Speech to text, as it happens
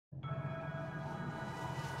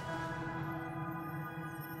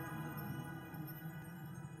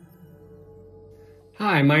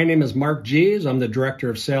Hi, my name is Mark Gies. I'm the Director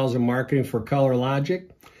of Sales and Marketing for Color Logic,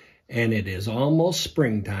 and it is almost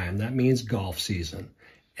springtime. That means golf season.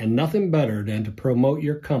 And nothing better than to promote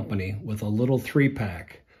your company with a little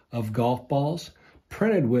 3-pack of golf balls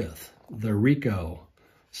printed with the Ricoh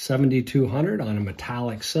C7200 on a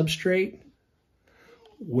metallic substrate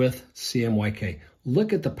with CMYK.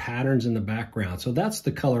 Look at the patterns in the background. So that's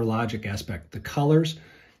the Color Logic aspect, the colors.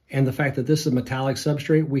 And the fact that this is a metallic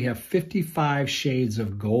substrate, we have 55 shades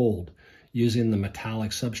of gold using the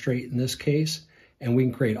metallic substrate in this case, and we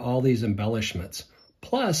can create all these embellishments.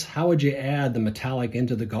 Plus, how would you add the metallic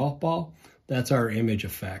into the golf ball? That's our image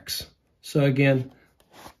effects. So again,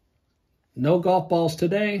 no golf balls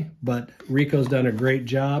today, but Ricoh's done a great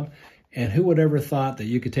job. And who would ever thought that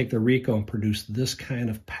you could take the Ricoh and produce this kind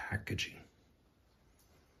of packaging?